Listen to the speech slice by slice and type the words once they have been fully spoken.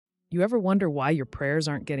You ever wonder why your prayers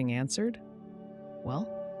aren't getting answered? Well,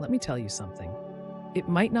 let me tell you something. It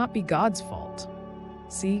might not be God's fault.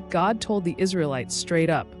 See, God told the Israelites straight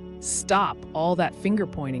up, stop all that finger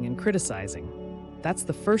pointing and criticizing. That's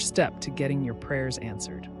the first step to getting your prayers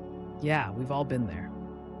answered. Yeah, we've all been there.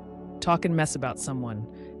 Talking mess about someone,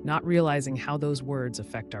 not realizing how those words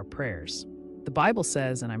affect our prayers. The Bible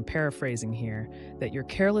says, and I'm paraphrasing here, that your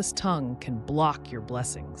careless tongue can block your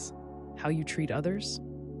blessings. How you treat others?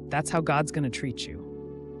 That's how God's going to treat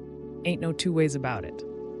you. Ain't no two ways about it.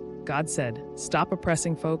 God said, stop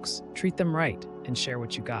oppressing folks, treat them right, and share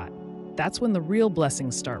what you got. That's when the real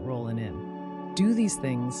blessings start rolling in. Do these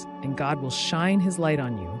things, and God will shine His light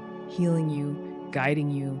on you, healing you,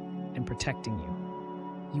 guiding you, and protecting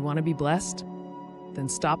you. You want to be blessed? Then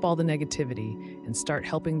stop all the negativity and start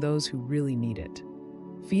helping those who really need it.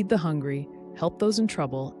 Feed the hungry, help those in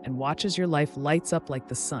trouble, and watch as your life lights up like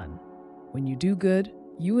the sun. When you do good,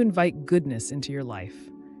 you invite goodness into your life.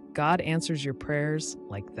 God answers your prayers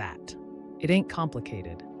like that. It ain't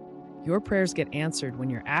complicated. Your prayers get answered when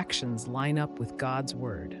your actions line up with God's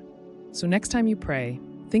word. So next time you pray,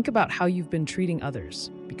 think about how you've been treating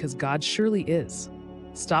others, because God surely is.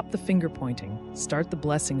 Stop the finger pointing, start the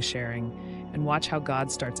blessing sharing, and watch how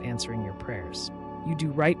God starts answering your prayers. You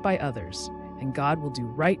do right by others, and God will do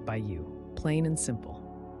right by you, plain and simple.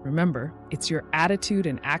 Remember, it's your attitude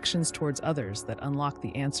and actions towards others that unlock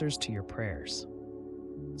the answers to your prayers.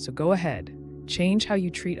 So go ahead, change how you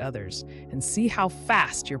treat others, and see how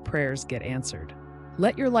fast your prayers get answered.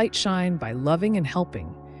 Let your light shine by loving and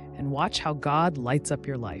helping, and watch how God lights up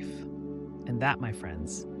your life. And that, my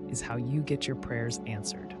friends, is how you get your prayers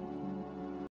answered.